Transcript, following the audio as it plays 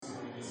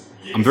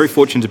I'm very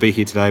fortunate to be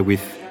here today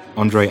with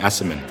Andre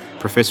Asserman,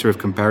 Professor of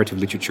Comparative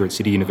Literature at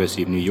City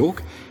University of New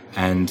York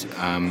and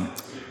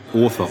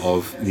author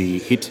of the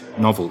hit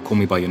novel Call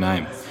Me By Your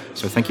Name.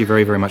 So thank you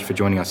very, very much for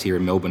joining us here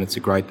in Melbourne. It's a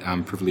great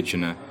privilege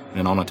and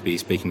an honour to be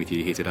speaking with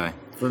you here today.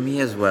 For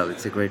me as well,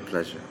 it's a great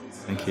pleasure.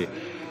 Thank you.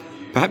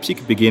 Perhaps you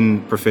could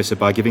begin, Professor,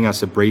 by giving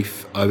us a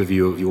brief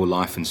overview of your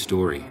life and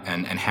story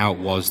and how it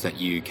was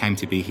that you came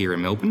to be here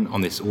in Melbourne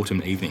on this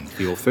autumn evening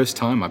for your first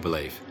time, I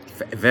believe.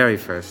 Very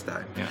first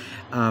time. Yeah.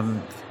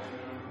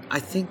 I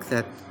think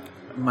that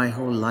my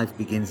whole life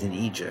begins in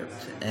Egypt,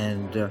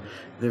 and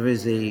there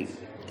is a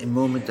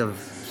moment of,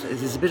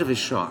 it's a bit of a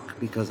shock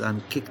because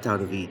I'm kicked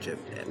out of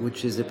Egypt,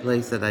 which is a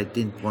place that I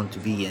didn't want to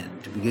be in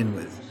to begin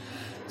with.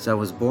 So I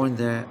was born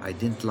there, I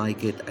didn't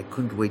like it, I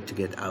couldn't wait to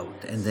get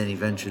out, and then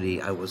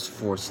eventually I was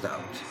forced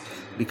out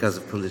because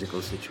of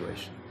political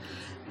situation.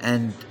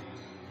 And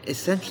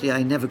essentially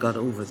I never got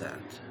over that.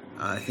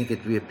 I think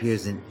it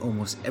reappears in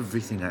almost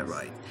everything I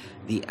write.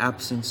 The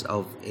absence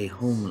of a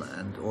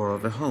homeland or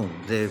of a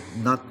home. They're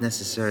not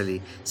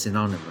necessarily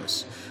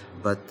synonymous,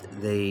 but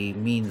they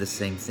mean the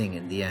same thing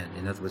in the end.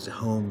 In other words, a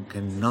home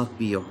cannot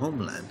be your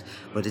homeland,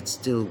 but it's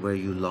still where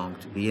you long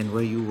to be and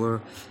where you were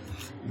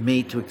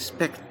made to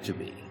expect to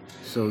be.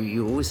 So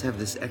you always have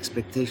this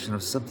expectation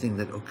of something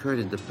that occurred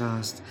in the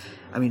past.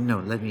 Let me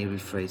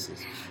rephrase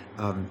this.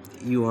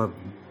 You are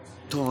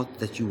taught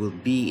that you will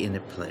be in a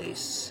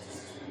place,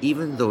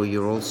 even though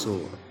you're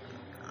also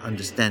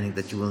understanding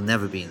that you will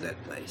never be in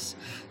that place.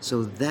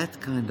 So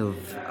that kind of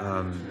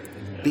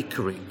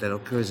bickering that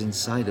occurs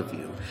inside of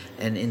you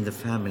and in the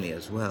family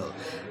as well,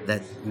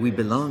 that we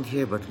belong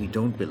here but we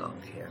don't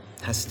belong here,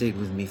 has stayed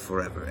with me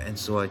forever. And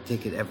so I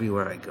take it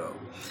everywhere I go.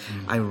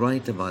 I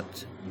write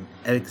about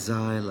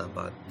exile,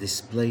 about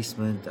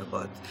displacement,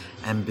 about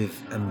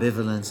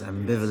ambivalence,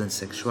 ambivalent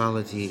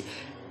sexuality.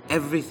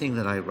 Everything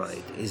that I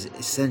write is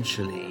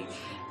essentially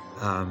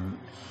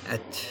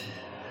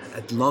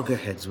at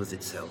loggerheads with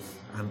itself.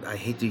 I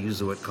hate to use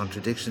the word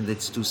contradiction,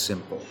 it's too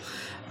simple.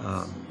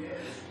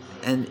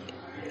 And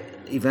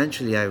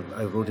eventually I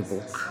wrote a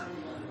book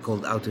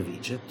called Out of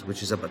Egypt,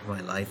 which is about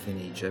my life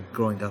in Egypt,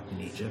 growing up in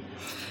Egypt.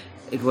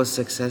 It was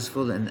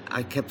successful, and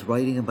I kept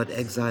writing about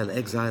exile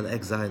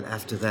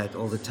after that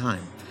all the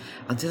time,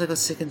 until I got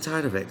sick and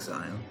tired of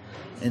exile.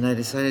 And I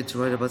decided to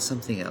write about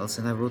something else,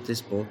 and I wrote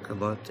this book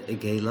about a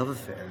gay love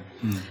affair.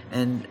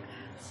 And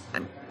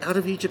Out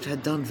of Egypt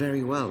had done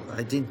very well.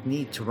 I didn't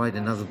need to write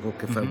another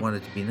book if I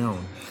wanted to be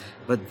known.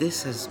 But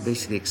this has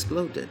basically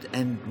exploded.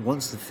 And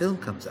once the film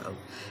comes out,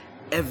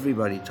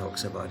 everybody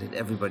talks about it.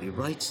 Everybody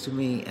writes to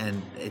me,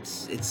 and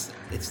it's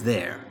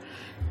there.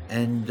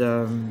 And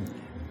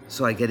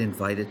so I get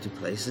invited to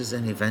places,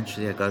 and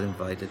eventually I got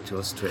invited to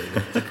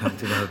Australia to come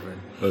to Melbourne.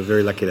 Well,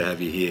 very lucky to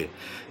have you here.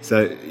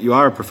 So you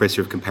are a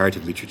professor of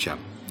comparative literature.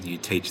 You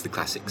teach the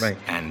classics, right,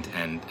 and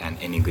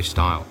English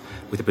style,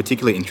 with a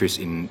particular interest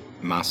in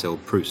Marcel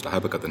Proust. I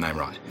hope I got the name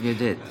right. You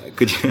did.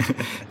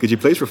 Could you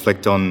please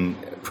reflect on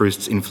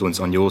Proust's influence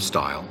on your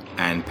style,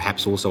 and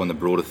perhaps also on the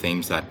broader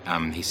themes that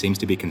he seems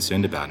to be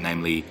concerned about,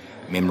 namely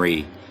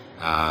memory,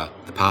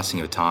 the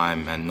passing of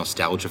time, and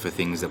nostalgia for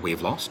things that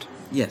we've lost?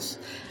 Yes.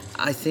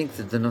 I think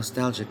that the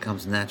nostalgia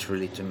comes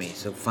naturally to me.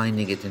 So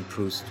finding it in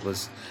Proust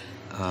was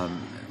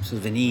sort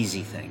of an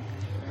easy thing.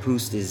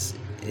 Proust is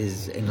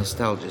a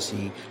nostalgist.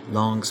 He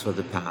longs for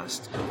the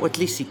past, or at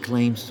least he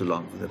claims to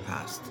long for the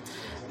past.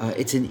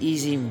 It's an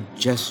easy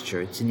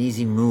gesture. It's an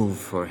easy move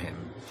for him.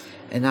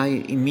 And I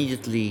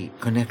immediately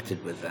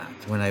connected with that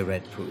when I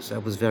read Proust. I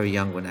was very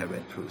young when I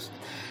read Proust.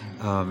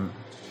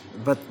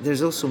 But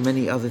there's also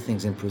many other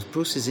things in Proust.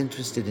 Proust is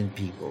interested in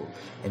people,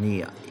 and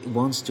he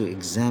wants to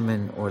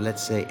examine, or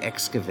let's say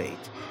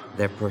excavate,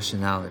 their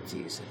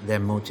personalities, their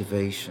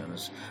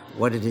motivations,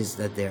 what it is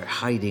that they're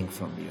hiding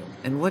from you,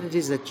 and what it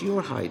is that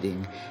you're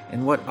hiding,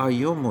 and what are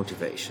your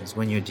motivations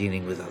when you're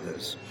dealing with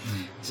others.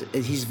 So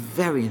he's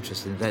very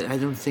interested in that. I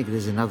don't think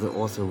there's another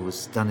author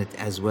who's done it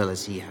as well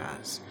as he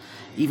has.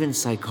 Even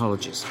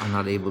psychologists are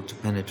not able to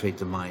penetrate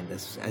the mind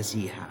as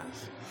he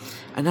has.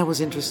 And I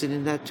was interested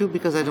in that too,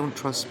 because I don't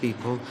trust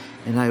people,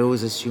 and I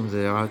always assume that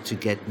they're out to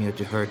get me or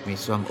to hurt me.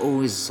 So I'm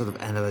always sort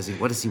of analyzing,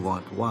 what does he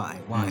want? Why?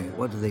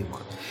 What do they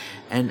want?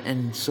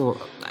 And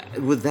so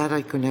with that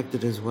I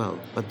connected as well.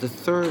 But the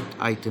third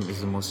item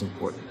is the most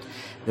important.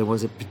 There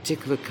was a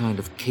particular kind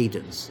of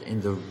cadence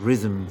in the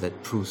rhythm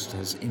that Proust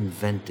has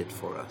invented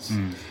for us.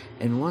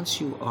 And once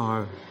you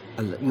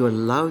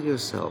allow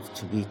yourself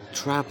to be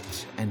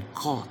trapped and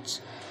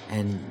caught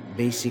and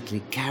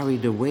basically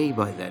carried away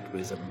by that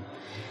rhythm,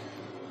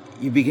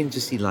 you begin to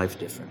see life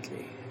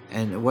differently.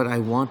 And what I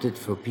wanted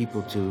for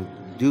people to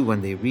do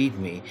when they read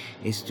me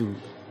is to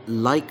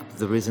like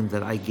the rhythm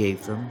that I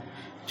gave them,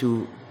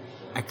 to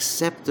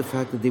accept the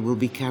fact that they will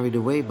be carried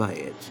away by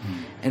it.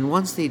 And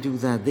once they do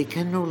that, they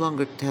can no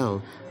longer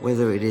tell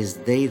whether it is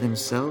they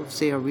themselves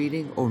they are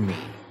reading or me.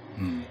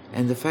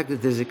 And the fact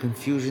that there's a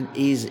confusion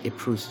is a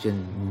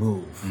Proustian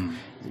move.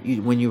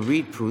 When you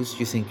read Proust,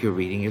 you think you're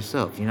reading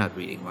yourself. You're not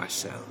reading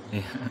Marcel.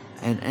 Yeah.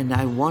 And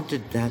I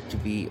wanted that to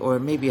be, or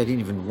maybe I didn't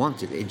even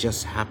want it. It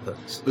just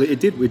happens. Well, it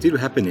did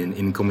happen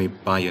in Call Me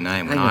By Your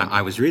Name when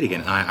I was reading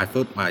it. I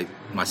felt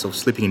myself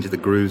slipping into the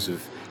grooves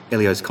of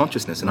Elio's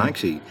consciousness, and I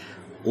actually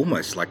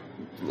almost like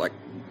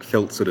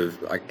felt sort of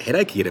like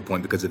headachy at a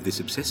point because of this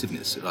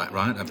obsessiveness,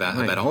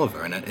 about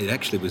Oliver, and it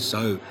actually was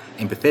so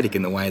empathetic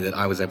in the way that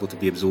I was able to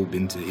be absorbed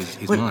into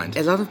his mind.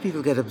 A lot of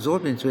people get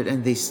absorbed into it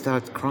and they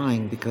start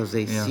crying because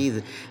they see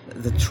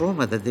the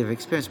trauma that they've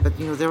experienced. But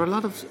there are a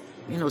lot of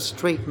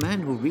straight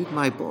men who read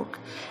my book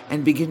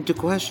and begin to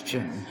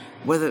question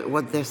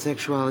what their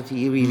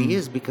sexuality really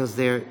is because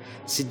they're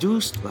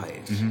seduced by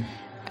it.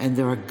 And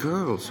there are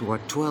girls who are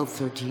 12,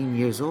 13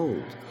 years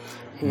old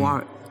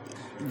who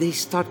they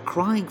start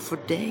crying for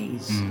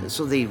days.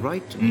 So they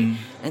write to me,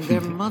 and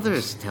their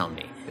mothers tell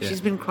me, she's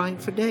been crying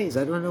for days.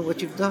 I don't know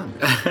what you've done.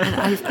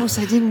 And of course,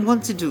 I didn't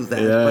want to do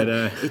that. But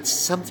it's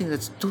something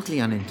that's totally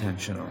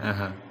unintentional.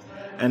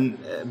 And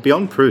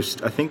beyond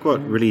Proust, I think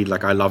what really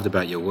I loved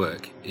about your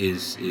work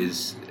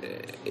is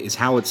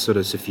how it's sort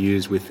of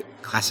suffused with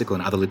classical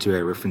and other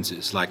literary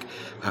references. Like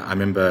I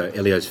remember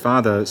Elio's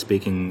father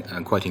speaking,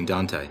 quoting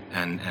Dante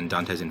and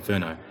Dante's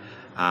Inferno.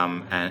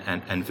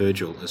 And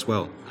Virgil as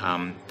well,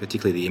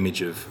 particularly the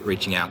image of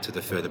reaching out to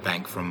the further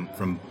bank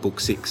from Book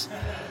 6.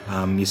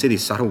 You see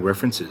these subtle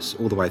references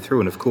all the way through,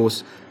 and of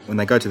course, when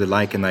they go to the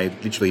lake and they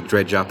literally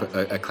dredge up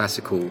a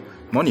classical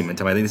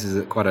monument, I mean, this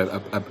is quite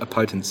a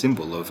potent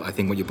symbol of, I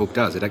think, what your book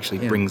does. It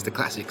actually brings the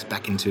classics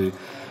back into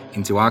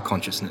our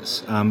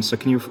consciousness. So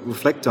can you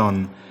reflect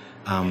on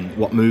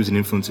what moves and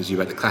influences you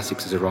about the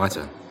classics as a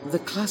writer? The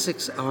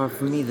classics are,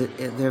 for me,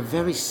 they're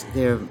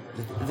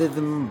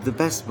the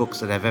best books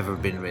that have ever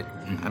been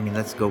written. I mean,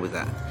 let's go with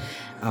that.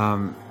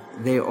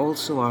 They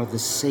also are the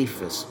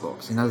safest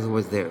books. In other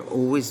words, they're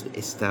always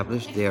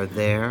established. They are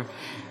there.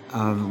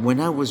 When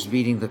I was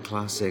reading the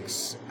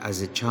classics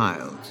as a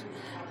child,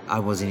 I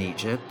was in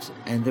Egypt,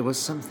 and there was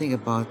something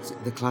about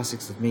the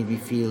classics that made me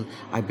feel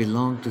I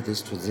belong to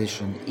this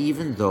tradition,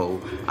 even though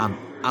I'm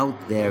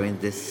out there in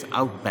this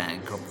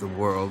outbank of the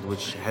world,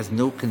 which has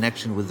no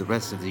connection with the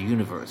rest of the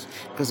universe,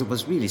 because it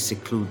was really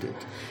secluded.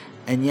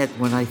 And yet,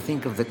 when I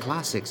think of the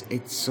classics,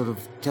 it sort of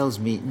tells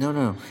me,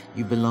 no,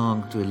 you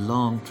belong to a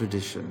long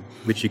tradition.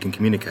 Which you can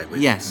communicate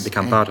with, yes,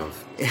 become part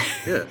of.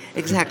 Yeah.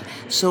 Exactly.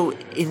 So,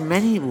 in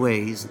many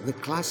ways, the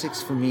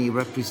classics for me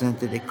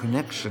represented a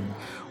connection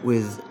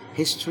with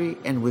history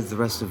and with the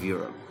rest of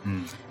Europe,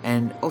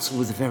 and also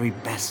with the very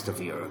best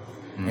of Europe.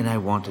 And I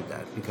wanted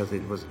that because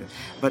it was good.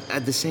 But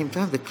at the same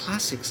time, the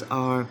classics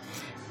are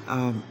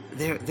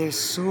they're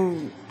so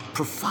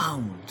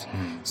profound.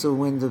 So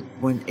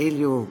when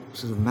Elio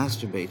sort of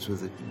masturbates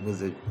with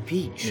the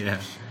peach,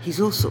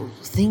 he's also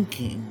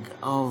thinking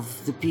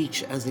of the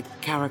peach as a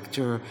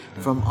character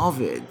from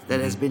Ovid that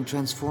has been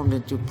transformed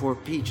into poor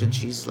peach, and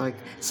she's like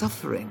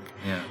suffering.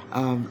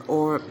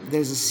 Or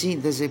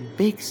there's a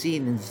big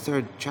scene in the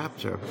third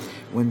chapter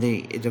when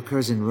it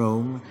occurs in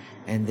Rome,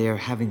 and they're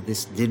having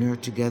this dinner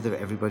together,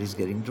 everybody's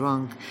getting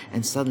drunk,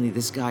 and suddenly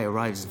this guy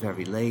arrives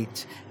very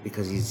late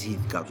because he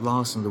got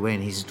lost on the way,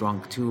 and he's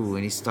drunk too,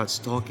 and he starts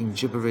talking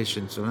gibberish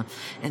and so on.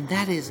 And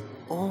that is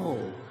all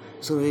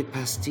sort of a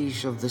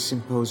pastiche of the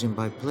Symposium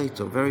by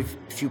Plato. Very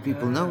few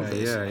people know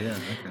this. Okay.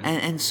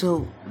 And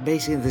so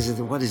basically this is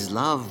what is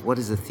love, what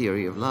is the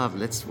theory of love,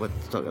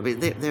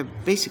 they're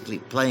basically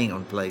playing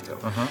on Plato.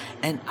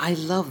 And I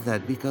love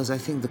that because I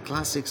think the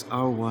classics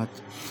are what,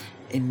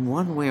 in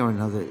one way or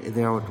another,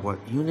 they are what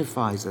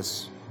unifies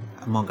us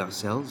among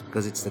ourselves,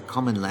 because it's the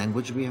common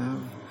language we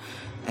have,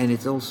 and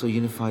it also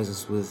unifies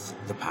us with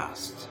the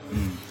past.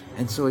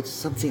 And so it's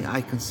something I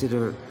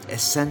consider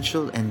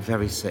essential and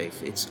very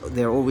safe.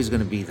 They're always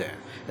going to be there.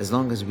 As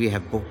long as we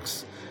have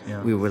books,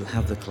 we will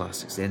have the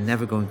classics. They're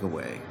never going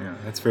away. Yeah,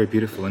 that's very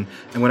beautiful. And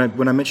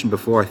when I mentioned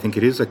before, I think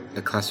it is a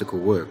classical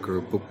work, or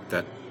a book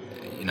that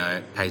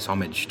pays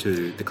homage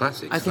to the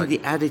classics. I think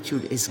the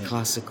attitude is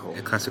classical.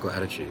 A classical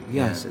attitude.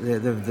 Yes,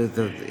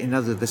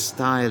 the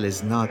style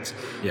is not.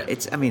 Yeah.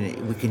 I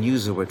mean, we can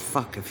use the word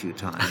 "fuck" a few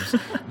times,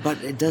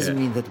 but it doesn't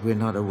mean that we're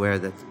not aware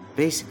that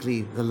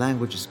basically the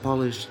language is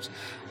polished.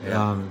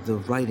 The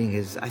writing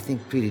is, I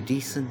think, pretty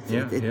decent.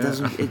 It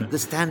doesn't. The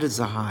standards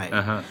are high.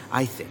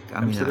 I think. I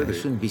mean, I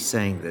shouldn't be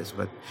saying this,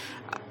 but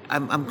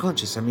I'm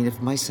conscious. I mean,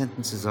 if my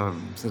sentences are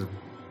sort of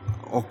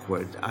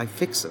awkward, I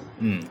fix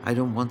them. I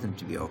don't want them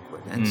to be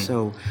awkward. And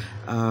so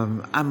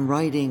I'm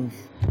writing,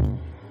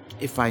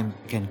 if I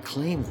can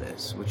claim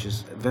this, which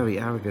is very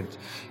arrogant,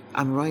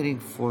 I'm writing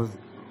for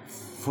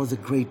the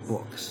great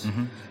books.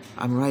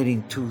 I'm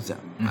writing to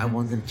them. I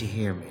want them to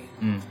hear me.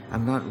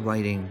 I'm not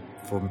writing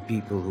for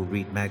people who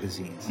read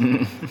magazines.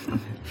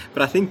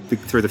 But I think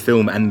through the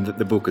film and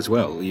the book as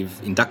well,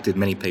 you've inducted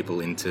many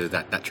people into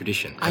that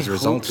tradition as a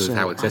result of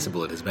how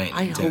accessible it has been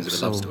in terms of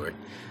a love story.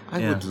 I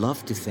would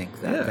love to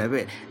think that. Yeah. I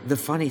mean, the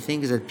funny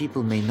thing is that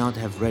people may not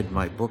have read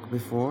my book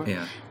before.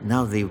 Yeah.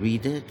 Now they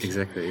read it.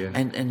 Exactly, yeah.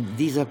 And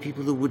these are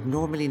people who would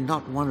normally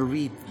not want to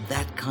read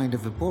that kind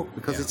of a book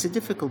because Yeah. it's a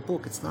difficult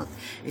book. It's not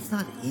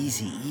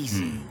easy.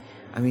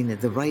 I mean,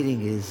 the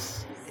writing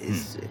is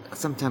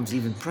sometimes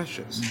even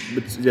precious.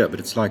 But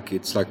it's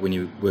like when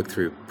you work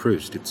through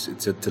Proust.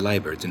 It's a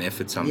labour. It's an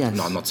effort. Yes.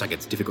 No, I'm not saying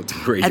it's difficult to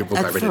read your book.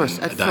 I read it in a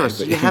day. At first,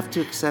 but you have to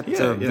accept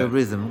the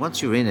rhythm.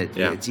 Once you're in it,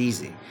 Yeah. it's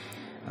easy.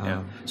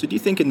 Yeah. So do you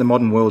think in the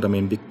modern world, I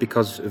mean,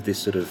 because of this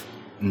sort of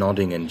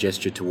nodding and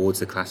gesture towards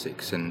the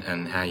classics and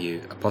how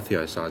you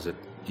apotheosize it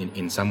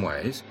in some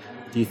ways,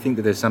 do you think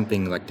that there's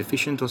something like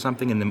deficient or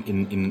something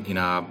in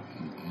our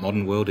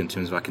modern world in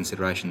terms of our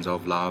considerations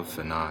of love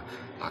and our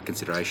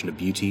consideration of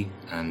beauty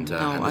and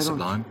the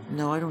sublime?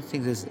 No, I don't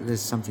think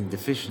there's something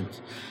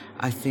deficient.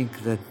 I think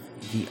that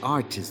the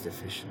art is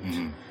deficient.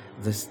 Mm-hmm.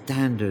 The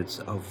standards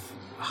of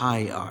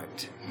high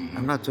art,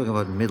 I'm not talking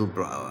about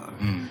middlebrow art,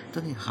 I'm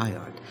talking high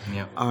art,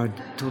 Yeah. are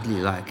totally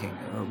lacking.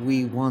 We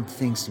want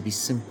things to be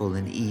simple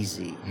and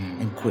easy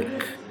and quick.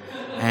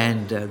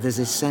 And there's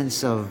a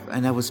sense of,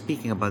 and I was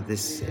speaking about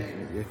this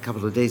a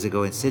couple of days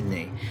ago in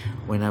Sydney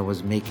when I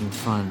was making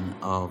fun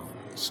of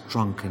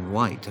Strunk and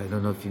White. I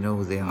don't know if you know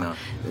who they are. No.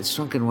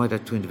 Strunk and White are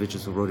two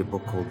individuals who wrote a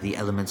book called The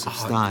Elements of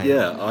Style.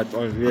 Yeah,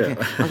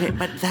 Okay,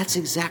 but that's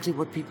exactly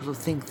what people who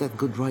think that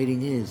good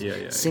writing is. Yeah,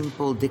 yeah.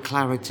 Simple,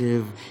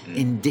 declarative,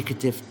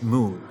 indicative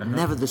mood.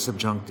 Never the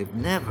subjunctive,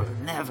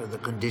 never the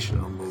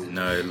conditional mood.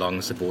 No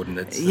long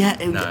subordinates.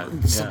 Yeah,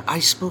 Yeah. I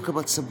spoke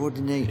about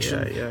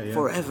subordination Yeah.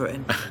 forever,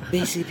 and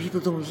basically people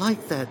don't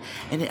like that.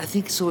 And I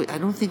think so. I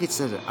don't think it's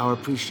that our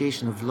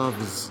appreciation of love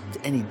is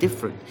any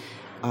different.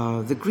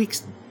 The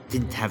Greeks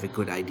didn't have a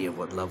good idea of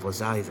what love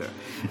was either,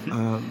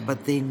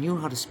 but they knew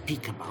how to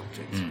speak about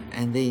it,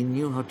 and they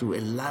knew how to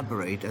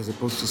elaborate as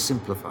opposed to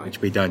simplify. Which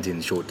we don't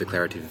in short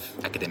declarative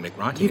academic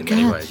writing You in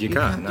can't. many ways. You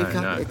can't. You No,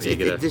 can't.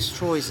 no. It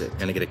destroys it.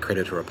 You only get a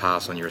credit or a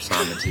pass on your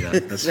assignments. You know.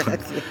 That's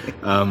Exactly.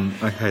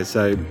 Okay,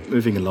 so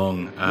moving along.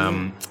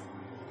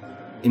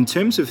 In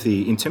terms of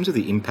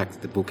the impact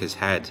that the book has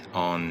had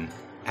on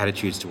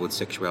attitudes towards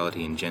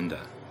sexuality and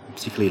gender,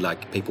 particularly like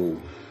people.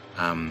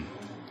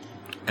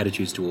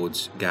 Attitudes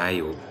towards gay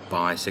or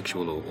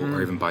bisexual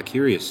or even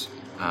bi-curious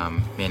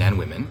men and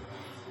women,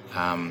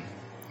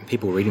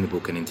 people reading the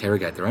book can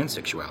interrogate their own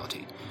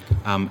sexuality.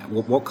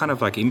 What kind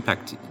of like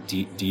impact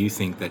do you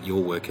think that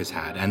your work has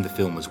had, and the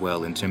film as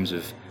well, in terms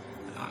of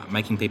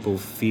making people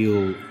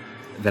feel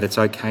that it's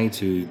okay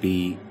to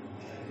be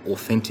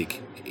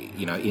authentic,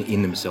 you know,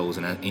 in themselves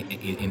and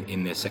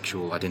in their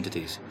sexual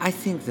identities? I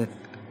think that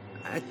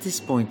at this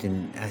point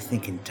in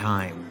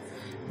time,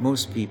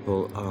 most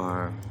people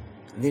are.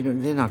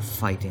 They're not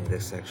fighting their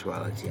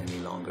sexuality any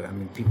longer. I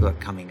mean, people are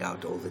coming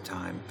out all the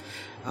time.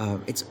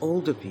 It's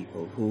older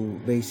people who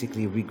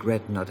basically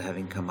regret not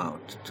having come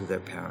out to their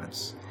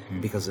parents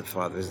because the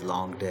father is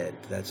long dead,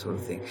 that sort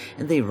of thing.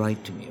 And they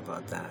write to me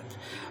about that.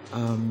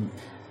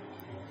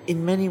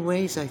 In many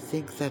ways, I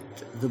think that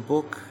the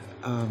book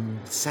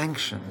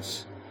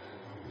sanctions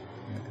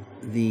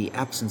the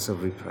absence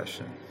of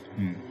repression.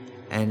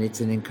 And it's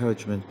an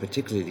encouragement,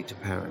 particularly to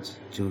parents,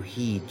 to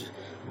heed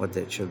what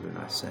their children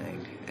are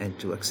saying and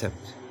to accept.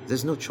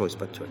 There's no choice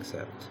but to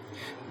accept.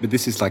 But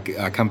this is like,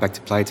 I come back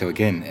to Plato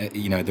again.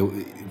 You know,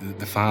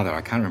 the father,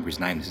 I can't remember his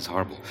name, this is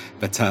horrible,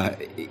 but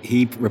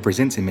he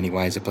represents in many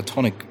ways a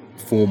Platonic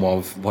form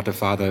of what a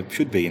father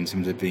should be in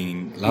terms of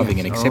being loving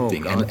and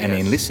accepting and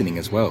in listening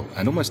as well,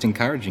 and almost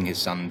encouraging his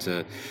son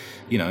to,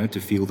 you know,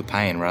 to feel the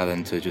pain rather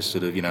than to just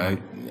sort of, you know,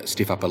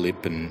 stiff up a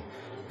lip and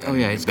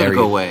it's going to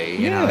go away.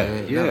 You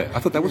know? I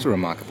thought that was a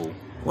remarkable.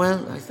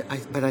 Well,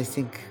 but I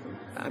think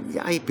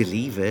I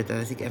believe it, and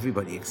I think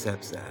everybody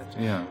accepts that.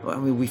 Yeah. Well, I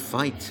mean, we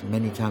fight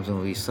many times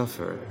when we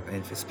suffer,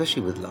 and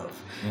especially with love.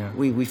 Yeah.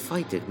 We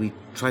fight it. We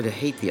try to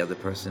hate the other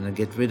person and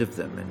get rid of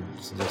them,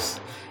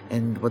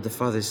 and what the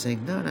father is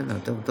saying, no,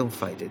 don't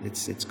fight it.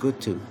 It's good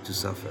to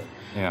suffer.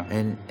 Yeah.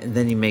 And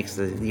then he makes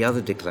the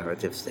other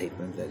declarative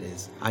statement, that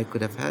is, I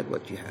could have had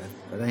what you had,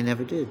 but I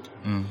never did.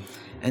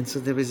 And so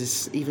there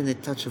is even a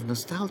touch of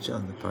nostalgia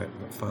on the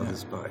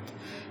father's part.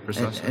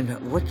 Precisely.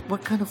 And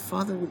what kind of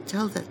father would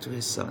tell that to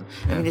his son?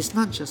 I mean, it's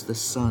not just the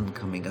son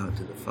coming out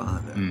to the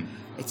father.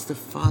 It's the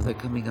father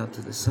coming out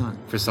to the son.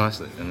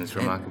 Precisely, and it's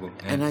remarkable.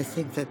 And I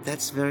think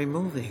that's very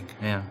moving.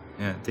 Yeah,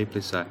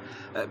 deeply so.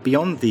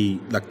 Beyond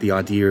the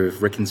idea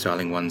of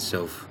reconciling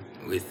oneself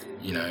with,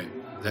 you know,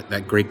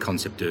 that Greek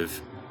concept of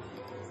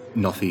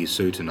nothi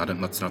suton,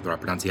 that's not the right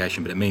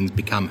pronunciation, but it means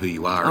become who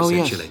you are,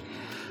 essentially.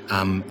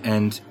 Yes.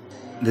 And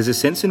there's a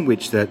sense in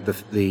which that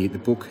the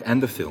book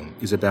and the film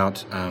is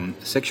about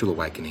sexual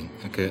awakening,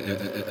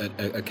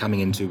 a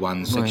coming into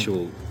one's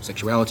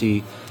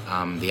sexuality,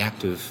 the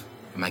act of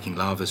making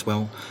love as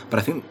well. But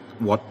I think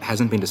what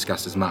hasn't been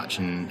discussed as much,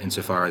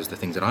 insofar as the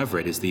things that I've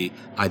read, is the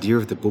idea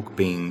of the book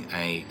being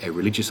a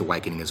religious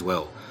awakening as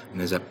well. And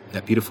there's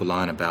that beautiful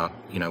line about,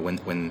 you know,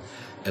 when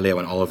Elio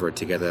and Oliver are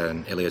together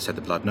and Elias had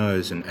the blood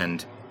nose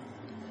and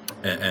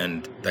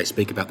they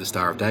speak about the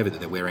Star of David that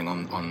they're wearing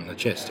on the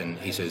chest, and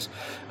he says,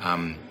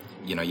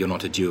 you're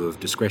not a Jew of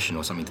discretion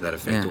or something to that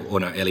effect. Yeah. Or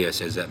no, Elio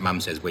says that Mum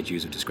says we're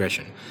Jews of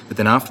discretion. But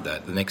then after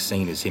that, the next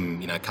scene is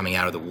him, coming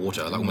out of the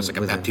water, like almost like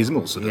a With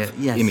baptismal sort of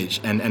yes.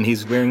 image, and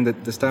he's wearing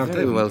the Star of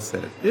Very David. well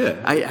said.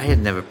 Yeah. I had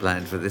never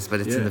planned for this, but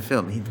it's in Yeah. the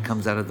film. He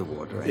comes out of the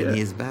water and Yeah.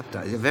 he is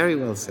baptized. Very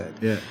well said.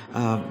 Yeah.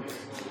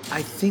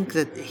 I think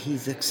that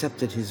he's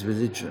accepted his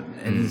religion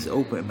and he's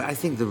open. But I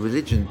think the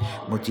religion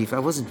motif, I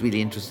wasn't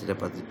really interested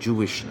about the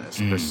Jewishness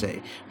per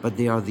se, but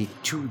they are the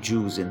two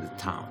Jews in the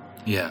town.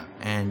 Yeah.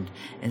 And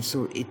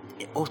so it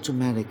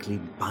automatically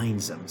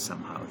binds them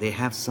somehow. They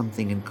have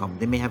something in common.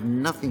 They may have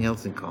nothing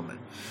else in common,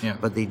 Yeah.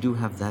 but they do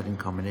have that in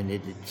common, and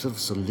it sort of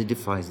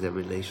solidifies their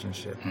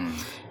relationship.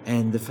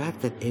 And the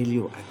fact that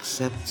Elio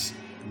accepts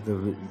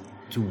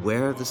to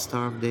wear the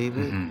Star of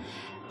David,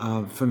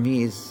 for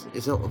me, is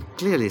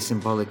clearly a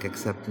symbolic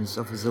acceptance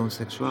of his own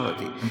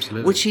sexuality,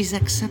 Absolutely. which he's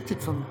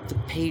accepted from the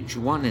page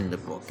 1 in the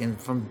book. And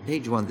from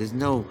page 1, there's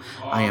no,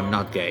 I am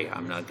not gay,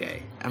 I'm not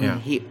gay. I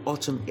mean,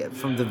 Yeah.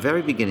 from the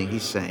very beginning,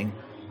 he's saying,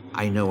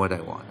 I know what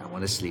I want. I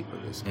want to sleep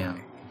with this guy. Yeah.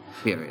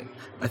 Period.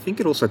 I think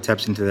it also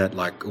taps into that,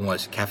 like,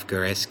 almost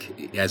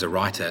Kafkaesque, as a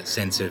writer,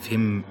 sense of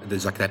him.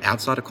 There's like that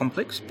outsider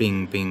complex,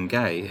 being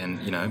gay, and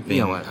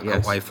being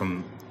yes. away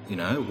from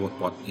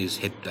what is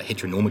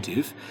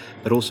heteronormative,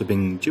 but also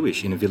being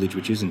Jewish in a village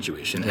which isn't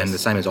Jewish, and the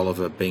same as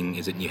Oliver being,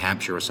 is it New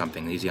Hampshire or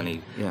something? He's the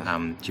only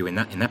Jew in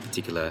that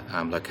particular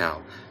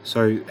locale.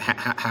 So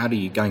how do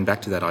you, going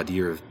back to that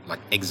idea of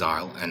like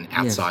exile and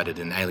outsider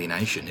and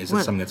alienation, is it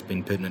something that's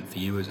been pertinent for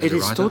you as a writer? It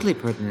is totally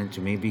pertinent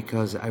to me,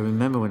 because I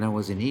remember when I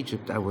was in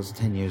Egypt, I was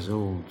 10 years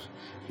old,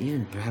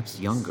 even perhaps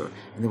younger,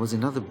 and there was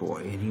another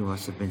boy, and he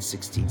must have been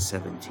 16,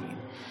 17,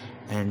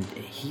 and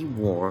he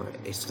wore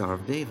a Star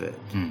of David.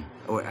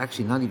 Or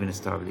actually not even a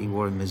Star of David, he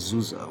wore a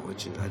mezuzah,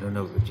 which is, I don't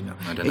know, but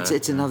I don't know.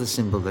 It's another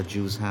symbol that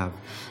Jews have.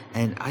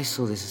 And I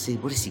saw this and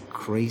said, what is he,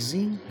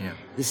 crazy? Yeah.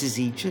 This is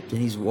Egypt,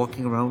 and he's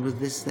walking around with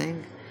this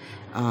thing?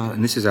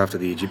 And this is after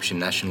the Egyptian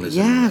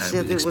nationalism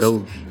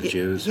expelled the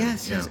Jews.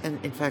 Yes.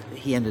 And in fact,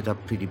 he ended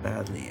up pretty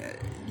badly.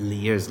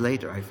 Years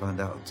later, I found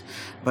out.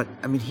 But,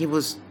 I mean, he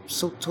was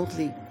so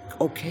totally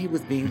okay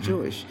with being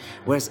Jewish,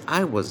 whereas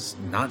I was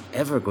not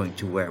ever going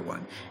to wear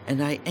one.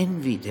 And I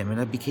envied him,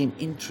 and I became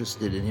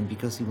interested in him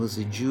because he was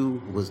a Jew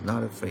who was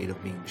not afraid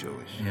of being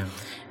Jewish. Yeah.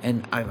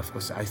 And I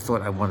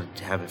thought I wanted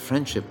to have a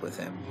friendship with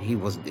him. He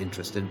wasn't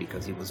interested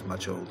because he was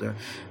much older.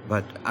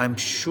 But I'm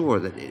sure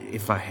that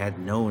if I had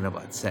known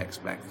about sex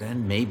back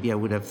then, maybe I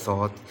would have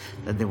thought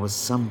that there was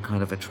some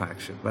kind of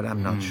attraction. But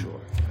I'm not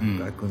sure.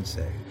 I couldn't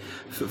say.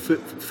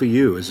 For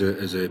you, as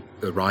a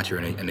writer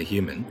and a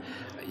human,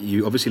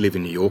 you obviously live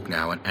in New York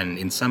now, and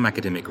in some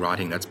academic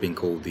writing, that's been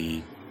called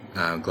the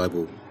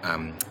global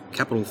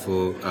capital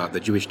for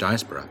the Jewish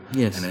diaspora.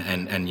 Yes.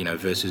 And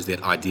versus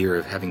that idea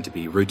of having to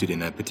be rooted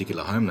in a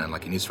particular homeland,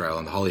 like in Israel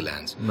and the Holy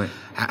Lands. Right.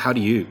 How do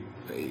you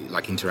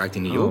interact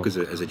in New York as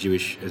a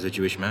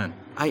Jewish man?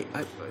 I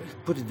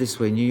put it this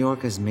way: New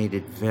York has made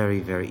it very,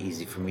 very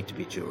easy for me to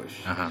be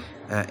Jewish,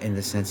 in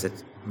the sense that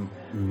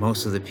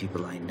most of the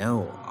people I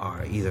know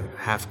are either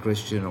half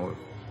Christian or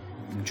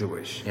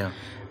Jewish. Yeah.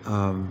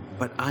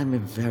 But I'm a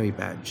very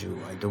bad Jew.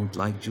 I don't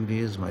like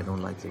Judaism. I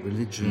don't like the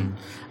religion.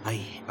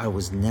 I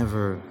was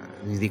never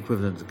the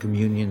equivalent of the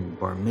communion,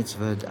 bar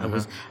mitzvah.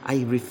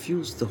 I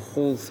refused the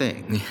whole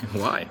thing.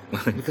 Why?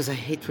 Because I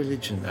hate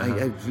religion.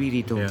 I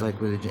really don't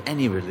like religion,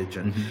 any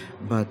religion.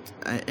 But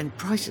and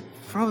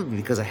probably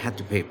because I had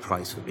to pay a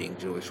price for being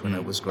Jewish when I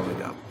was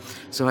growing up.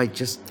 So I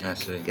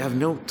have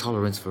no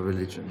tolerance for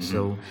religion.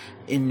 So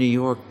in New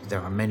York,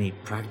 there are many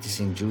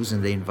practicing Jews,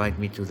 and they invite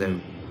me to their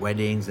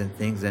weddings and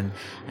things, and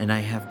I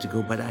have to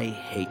go, but I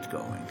hate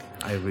going.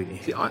 I really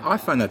hate. I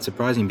find that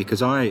surprising,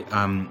 because I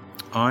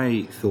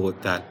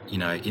thought that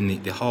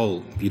in the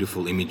whole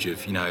beautiful image of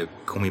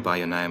call me by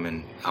your name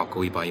and I'll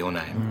call you by your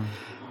name,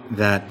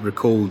 that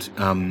recalled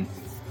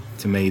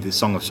to me the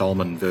Song of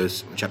Solomon,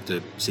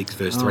 chapter 6,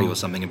 verse 3 or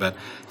something, about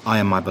I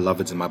am my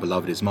beloved's and my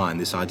beloved is mine.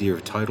 This idea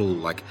of total,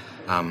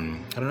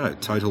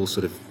 total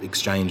sort of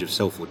exchange of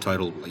self, or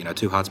total,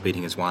 two hearts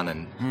beating as one,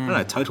 and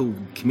total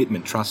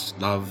commitment, trust,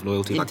 love,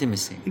 loyalty,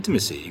 intimacy.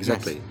 Intimacy,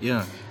 exactly.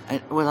 Yes. Yeah.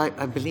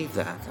 I believe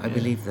that. I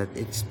believe that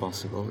it's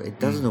possible. It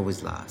doesn't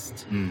always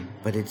last,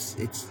 but it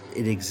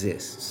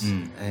exists,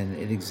 and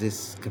it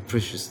exists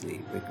capriciously,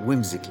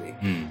 whimsically,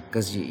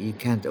 because you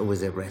can't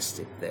always arrest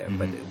it there.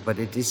 But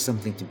it is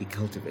something to be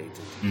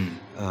cultivated,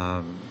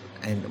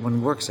 and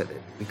one works at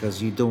it,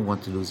 because you don't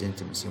want to lose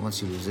intimacy.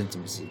 Once you lose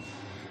intimacy,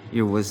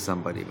 you're with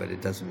somebody, but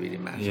it doesn't really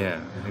matter. Yeah,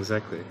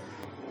 exactly.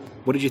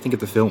 What did you think of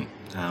the film?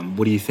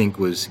 What do you think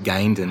was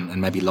gained and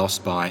maybe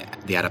lost by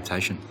the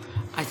adaptation?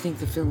 I think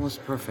the film was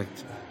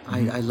perfect.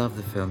 I love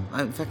the film.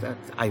 In fact,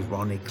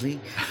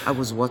 ironically, I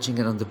was watching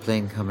it on the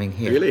plane coming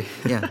here. Really?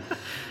 Yeah.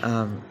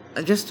 And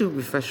just to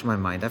refresh my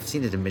mind, I've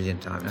seen it a million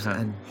times,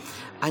 and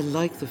I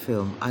like the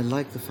film. I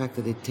like the fact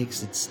that it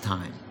takes its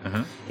time.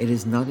 It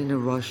is not in a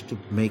rush to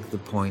make the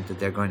point that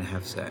they're going to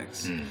have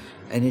sex.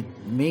 And it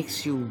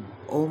makes you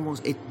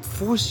almost, it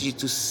forces you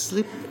to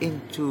slip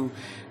into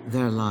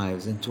their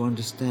lives and to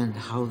understand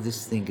how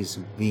this thing is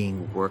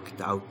being worked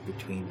out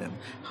between them,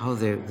 how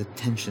the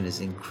tension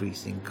is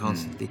increasing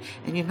constantly,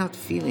 and you're not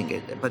feeling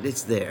it, but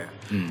it's there.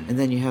 And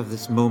then you have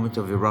this moment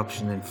of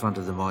eruption in front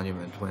of the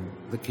monument when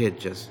the kid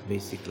just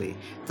basically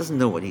doesn't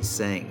know what he's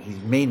saying. He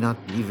may not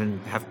even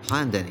have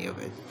planned any of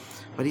it,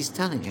 but he's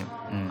telling him,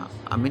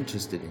 I'm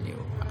interested in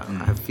you.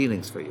 I have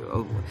feelings for you.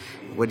 Oh,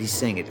 what he's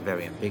saying it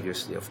very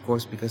ambiguously, of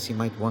course, because he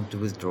might want to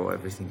withdraw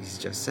everything he's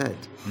just said.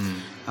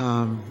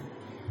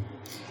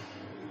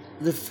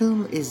 The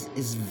film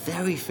is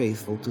very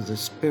faithful to the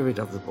spirit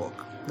of the book.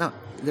 Now,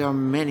 there are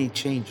many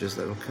changes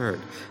that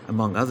occurred.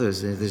 Among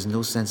others, there's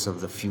no sense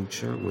of the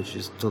future, which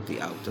is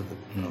totally out of the...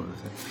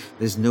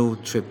 There's no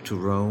trip to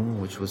Rome,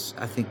 which was,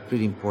 I think,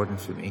 pretty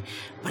important for me.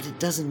 But it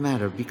doesn't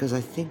matter, because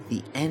I think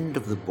the end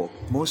of the book,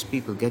 most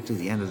people get to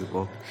the end of the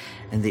book,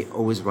 and they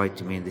always write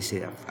to me and they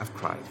say, I've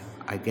cried.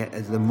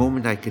 At the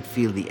moment I could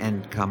feel the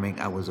end coming,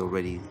 I was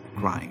already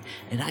crying.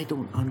 And I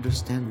don't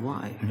understand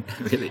why.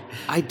 Really?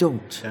 I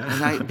don't.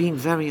 And being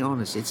very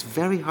honest, it's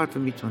very hard for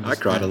me to understand.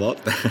 I cried a lot.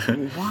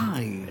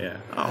 Why? Yeah.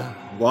 Oh,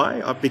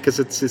 why? Because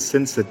it's a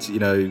sense that,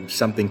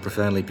 something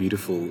profoundly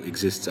beautiful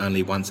exists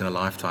only once in a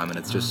lifetime and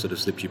it's just sort of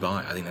slipped you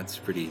by. I think that's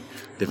pretty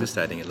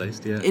devastating, at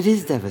least, yeah. It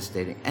is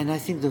devastating. And I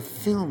think the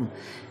film,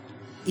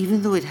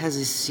 even though it has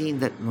a scene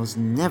that was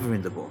never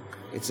in the book,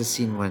 it's a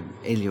scene when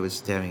Elio is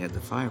staring at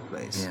the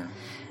fireplace. Yeah.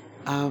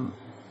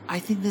 I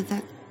think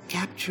that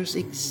captures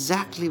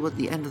exactly what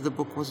the end of the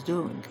book was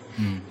doing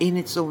in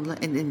its own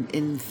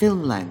in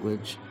film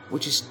language,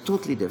 which is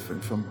totally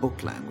different from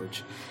book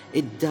language.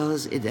 It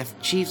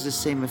achieves the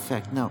same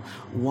effect. Now,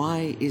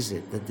 why is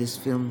it that this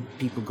film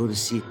people go to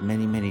see it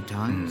many, many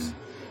times?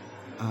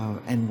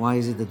 And why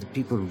is it that the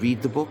people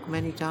read the book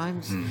many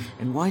times?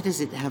 And why does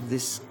it have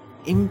this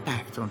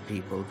impact on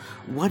people?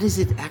 What is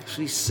it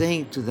actually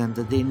saying to them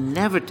that they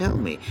never tell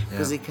me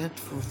because they can't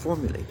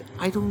formulate it?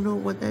 I don't know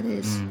what that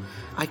is.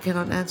 I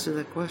cannot answer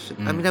that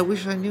question. I mean, I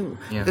wish I knew,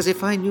 because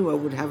if I knew, I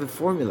would have a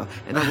formula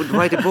and I would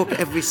write a book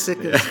every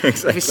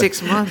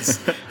 6 months.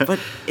 But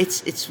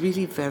it's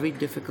really very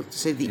difficult to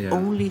say. The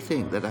only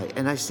thing that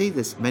I say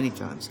this many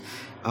times,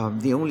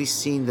 the only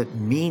scene that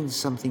means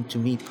something to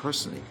me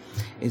personally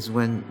is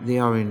when they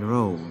are in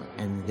Rome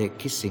and they're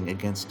kissing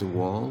against the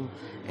wall.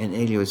 And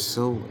Elio is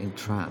so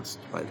entranced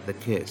by the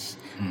kiss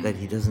that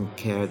he doesn't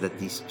care that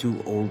these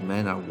two old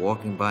men are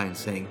walking by and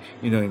saying,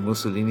 in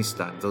Mussolini's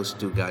time, those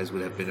two guys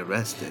would have been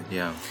arrested.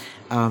 Yeah.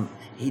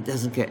 He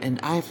doesn't care. And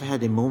I've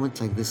had a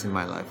moment like this in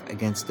my life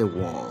against a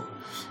wall.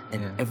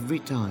 And every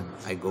time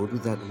I go to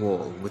that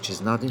wall, which is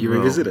not in Rome, you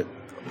revisit it.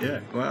 Yeah,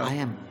 wow. I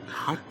am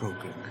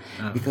heartbroken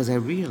because I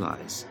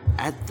realize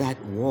at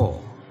that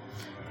wall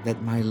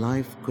that my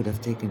life could have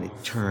taken a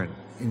turn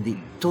in the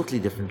totally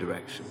different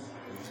direction.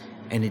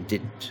 And it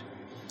didn't.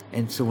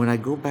 And so when I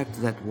go back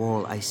to that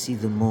wall, I see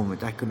the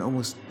moment. I can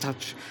almost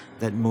touch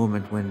that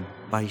moment when,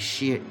 by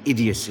sheer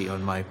idiocy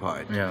on my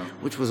part,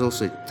 which was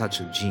also a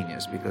touch of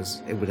genius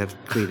because it would have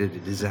created a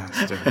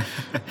disaster.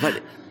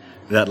 But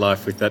that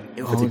life with that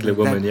particular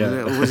woman,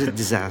 it was a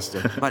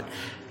disaster. But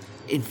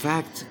in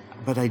fact,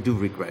 I do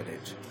regret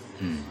it.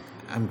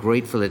 I'm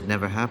grateful it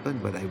never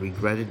happened, but I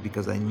regret it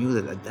because I knew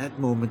that at that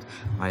moment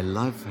my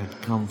life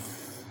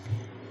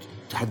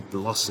had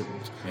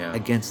blossomed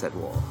against that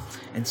wall.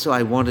 And so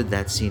I wanted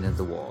that scene at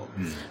the wall.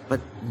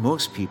 But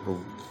most people,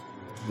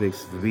 they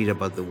read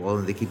about the wall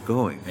and they keep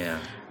going. Yeah.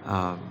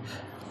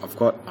 I've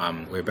got,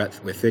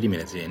 we're 30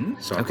 minutes in,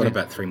 so I've got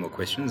about 3 more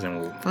questions and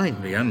we'll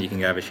be done. You can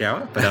go have a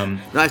shower. But no,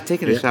 I've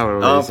taken a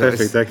shower already. Oh,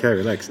 perfect. Okay,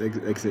 relax.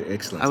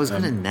 Excellent. I was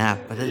going to nap,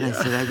 but then I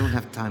said I don't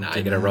have time to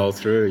you're going to roll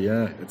through,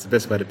 It's the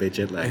best way to beat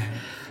jet lag.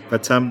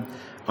 But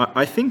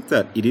I think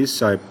that it is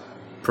so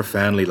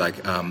profoundly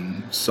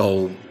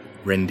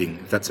soul-rending,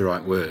 if that's the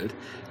right word,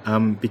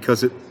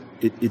 because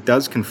it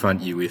does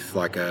confront you with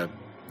like a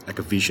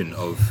vision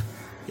of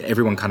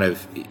everyone kind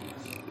of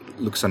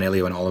looks on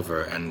Elio and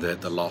Oliver and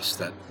the loss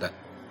that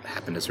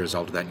happened as a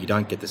result of that. And you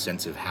don't get the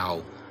sense of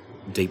how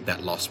deep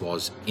that loss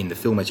was in the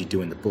film as you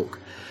do in the book.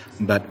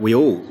 But we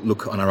all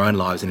look on our own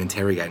lives and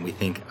interrogate and we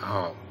think,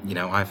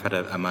 I've had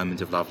a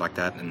moment of love like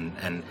that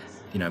and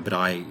but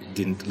I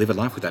didn't live a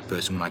life with that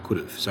person when I could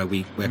have. So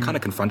we're kind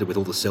of confronted with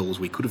all the selves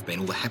we could have been,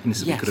 all the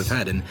happinesses we could have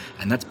had, and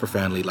that's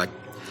profoundly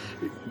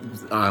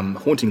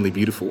hauntingly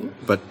beautiful,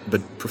 but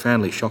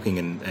profoundly shocking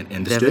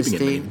and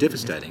disturbing and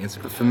devastating. It's,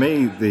 for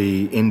me,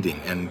 the ending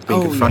and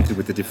being confronted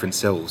with the different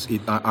selves.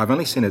 I've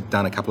only seen it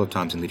done a couple of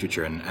times in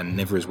literature and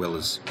never as well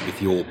as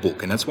with your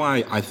book, and that's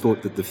why I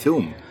thought that the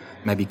film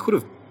maybe could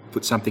have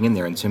put something in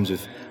there in terms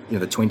of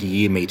the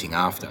 20-year meeting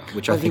after,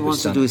 which I think he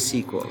wants to do a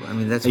sequel. I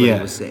mean, that's what he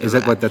was saying. Is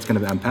that what that's going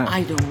to unpack?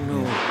 I don't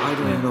know. I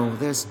don't know.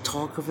 There's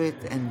talk of it,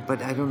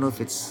 but I don't know if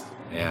it's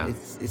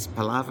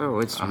palaver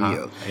or it's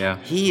real. Yeah.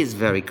 He is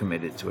very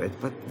committed to it,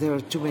 but there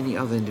are too many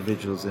other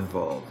individuals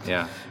involved.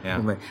 Yeah.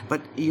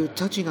 But you're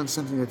touching on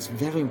something that's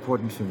very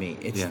important for me.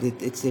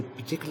 It's a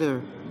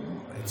particular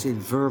It's a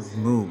verb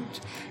mood.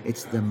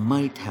 It's the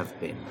might have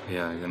been.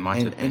 Yeah, there might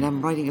And, have been. and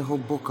I'm writing a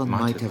whole book on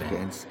might have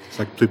been. It's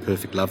like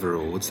Pluperfect Lover,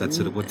 or what's that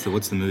sort of?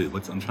 What's the mood?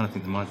 I'm trying to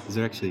think. Is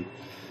there actually?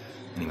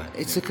 Anyway,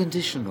 It's a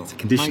conditional. It's a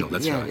conditional,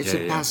 that's right. It's Yeah,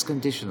 a yeah. past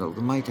conditional.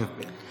 The might have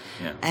been.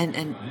 Yeah.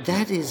 And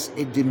that is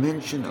a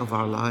dimension of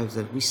our lives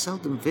that we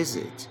seldom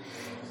visit,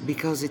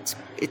 because it's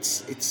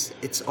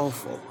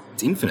awful.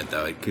 It's infinite,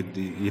 though. It could,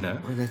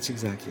 Well, that's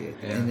exactly it.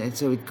 Yeah. And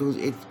so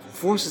it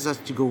forces us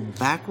to go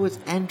backwards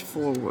and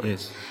forward.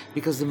 Yes.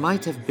 Because the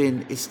might have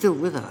been is still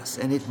with us,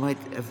 and it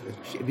might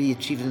be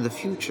achieved in the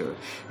future.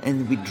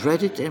 And we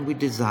dread it and we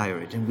desire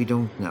it, and we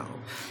don't know.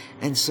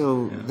 And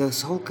so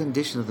this whole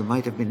condition of the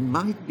might have been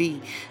might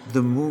be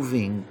the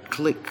moving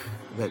click,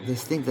 that the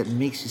thing that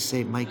makes you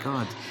say, my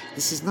God,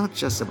 this is not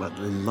just about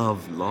the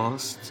love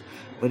lost,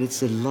 but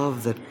it's a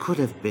love that could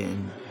have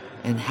been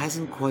and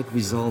hasn't quite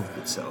resolved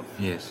itself.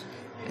 Yes.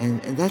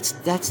 And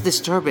that's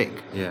disturbing.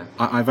 Yeah,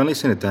 I've only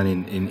seen it done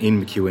in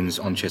McEwan's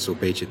On Chesil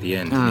Beach at the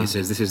end. And he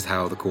says this is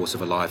how the course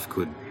of a life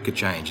could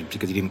change,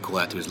 because he didn't call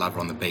out to his lover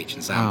on the beach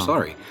and say, I'm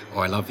sorry,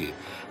 or I love you.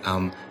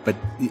 But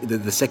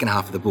the second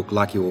half of the book,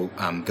 like your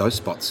Ghost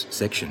Spots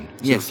section,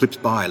 sort of flips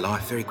by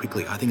life very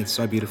quickly. I think it's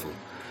so beautiful.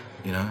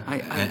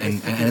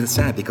 And it's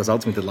sad, because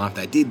ultimately the life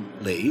they did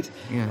lead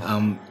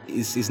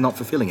is not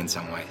fulfilling in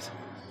some ways.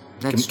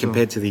 That's true.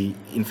 Compared to the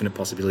infinite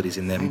possibilities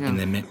in them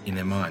in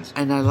their minds.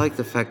 And I like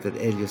the fact that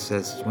Elio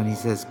says, when he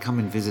says, come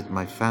and visit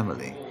my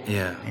family.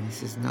 Yeah. And he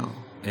says, no.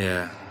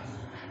 Yeah.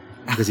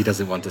 Because he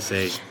doesn't want to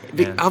see.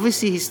 Yeah.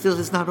 Obviously, he still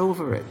is not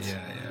over it.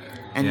 Yeah.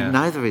 And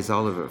neither is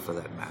Oliver, for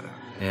that matter.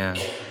 Yeah.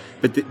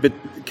 But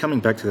coming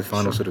back to the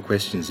final sort of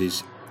questions,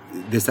 is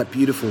there's that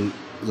beautiful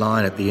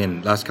line at the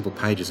end, last couple of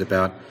pages,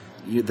 about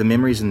the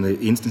memories and the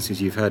instances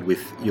you've had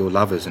with your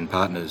lovers and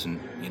partners and,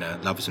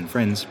 lovers and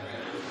friends.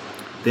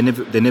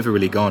 They're never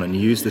really gone, and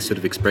you use this sort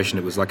of expression.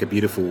 It was like a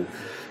beautiful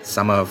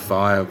summer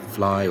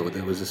firefly, or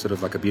there was a sort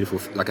of like a beautiful,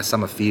 like a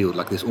summer field,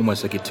 like this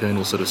almost like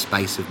eternal sort of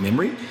space of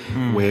memory,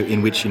 where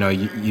in which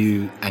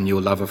you and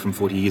your lover from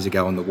 40 years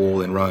ago on the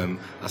wall in Rome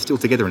are still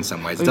together in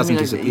some ways. It doesn't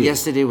disappear.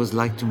 Yesterday was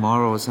like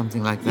tomorrow, or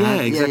something like that.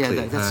 Yeah,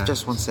 exactly. That's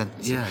just one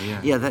sentence.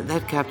 Yeah.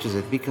 That captures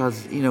it,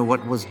 because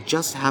what was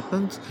just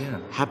happened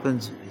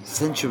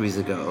centuries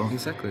ago.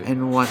 Exactly.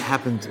 And what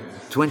happened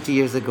 20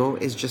 years ago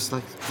is just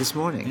like this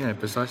morning. Yeah,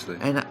 precisely.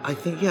 And I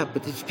think,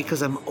 but it's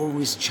because I'm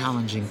always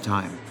challenging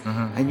time.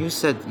 And you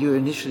said, you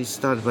initially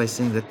started by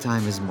saying that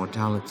time is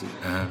mortality.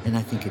 And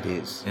I think it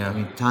is. Yeah. I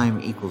mean,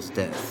 time equals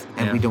death.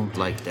 And we don't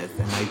like death.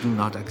 And I do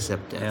not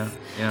accept death.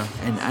 Yeah.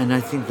 And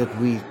I think that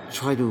we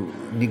try to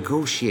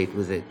negotiate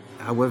with it,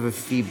 however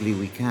feebly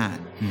we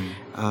can,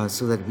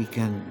 so that we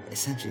can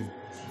essentially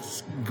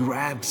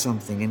grab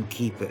something and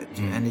keep it.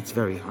 And it's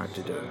very hard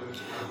to do.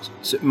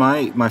 So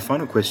my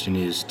final question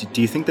is,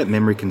 do you think that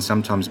memory can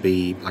sometimes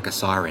be like a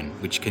siren,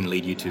 which can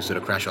lead you to sort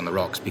of crash on the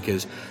rocks?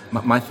 Because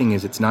my thing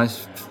is, it's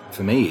nice,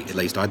 for me at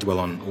least, I dwell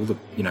on all the,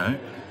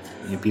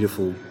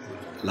 beautiful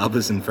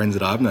lovers and friends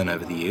that I've known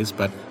over the years,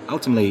 but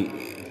ultimately,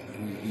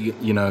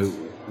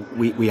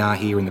 we are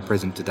here in the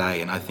present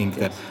today, and I think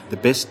that the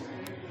best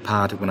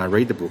part when I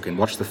read the book and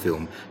watch the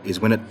film is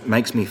when it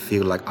makes me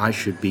feel like I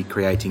should be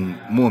creating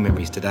more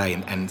memories today,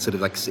 and sort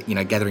of like,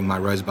 gathering my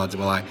rosebuds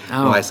while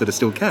I sort of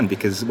still can,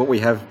 because what we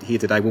have here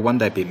today will one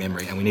day be a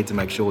memory, and we need to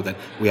make sure that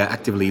we are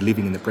actively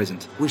living in the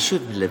present. We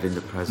should live in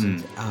the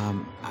present.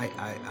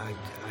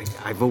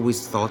 I've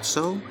always thought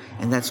so,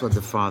 and that's what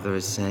the Father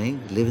is saying.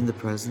 Live in the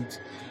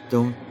present.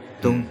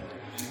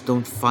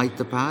 Don't fight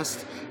the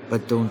past,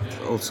 but don't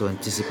also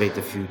anticipate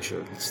the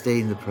future. Stay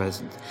in the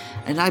present.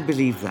 And I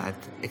believe that,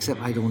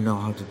 except I don't know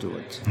how to do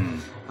it.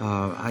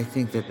 I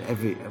think that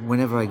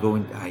whenever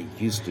I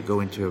used to go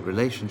into a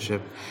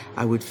relationship,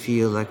 I would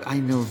feel like, I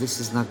know this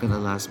is not going to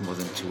last more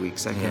than 2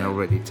 weeks. I can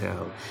already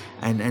tell.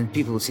 And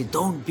people would say,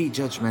 don't be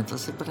judgmental. I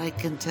said, but I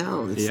can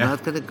tell. It's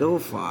not going to go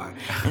far.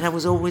 And I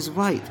was always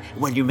right.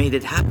 Well, you made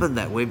it happen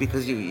that way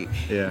because you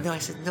No, I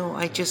said, no,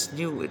 I just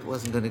knew it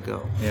wasn't going to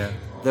go. Yeah.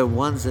 The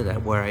ones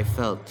where I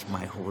felt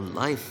my whole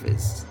life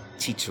is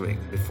teetering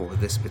before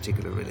this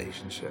particular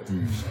relationship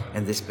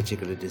and this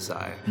particular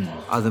desire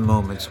are the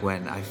moments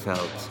when I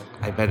felt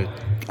I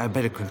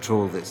better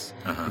control this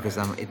because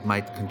it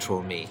might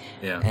control me.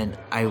 Yeah. And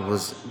I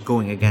was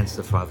going against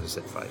the Father's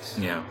advice.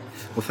 Yeah.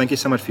 Well, thank you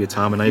so much for your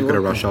time. I know you've got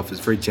to rush off.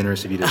 It's very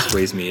generous of you to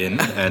squeeze me in.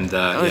 And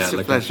it's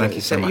a pleasure. Thank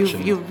you so much.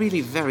 You're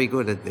really very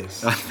good at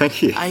this.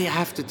 Thank you. I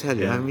have to tell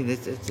you. I mean,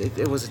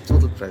 it was a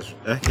total pleasure.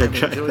 Okay,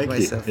 great. Thank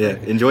myself. you. Yeah.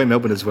 Enjoy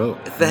Melbourne as well.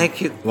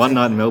 Thank you. One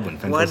night in Melbourne.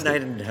 Fantastic. One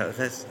night in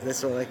Melbourne.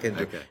 That's all I can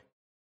do. Okay.